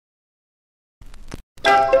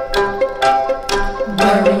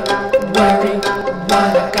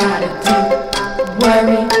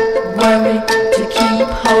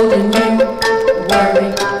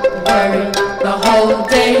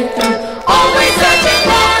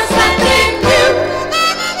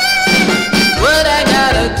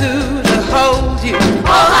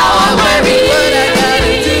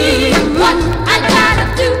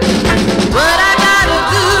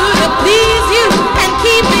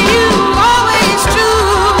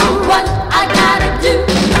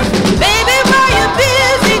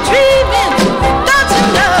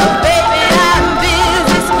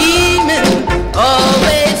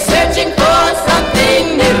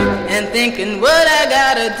what I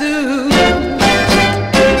gotta do,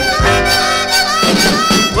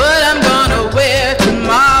 what I'm gonna wear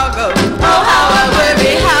tomorrow. Oh, how I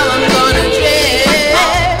worry how I'm gonna dress.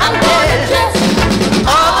 I'm gonna dress.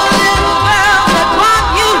 All the little girls that want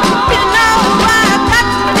you, you know I've got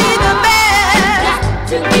to be the best. Got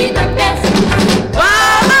to be the best.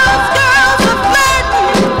 While those girls are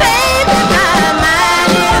flirting, baby, my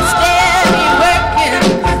mind is steady working,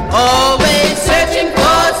 always searching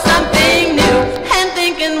for something new and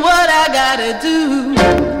thinking what I gotta do.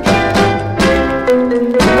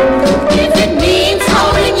 If it means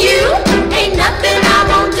holding you, ain't nothing I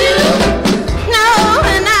won't do. No,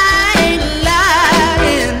 and I ain't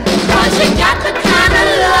lying. 'Cause you got the kind of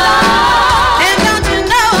love. And don't you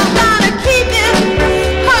know I'm gonna keep it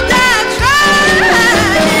hooked on trying.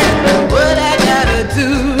 What I gotta do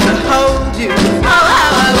to hold you. Oh,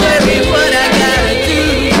 how I worry what I gotta do.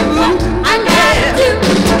 I gotta do.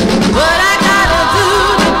 What I gotta do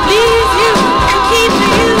to please you and keep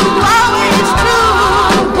you always true.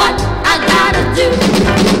 What I gotta do.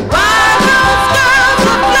 While those girls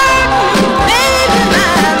are flirting, baby,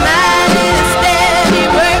 my mind is steady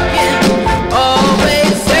working,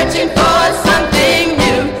 always searching for something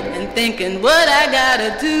new and thinking what I gotta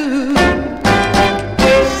do.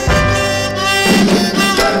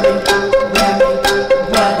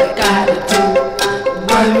 What I gotta do.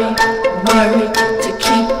 Worry, worry.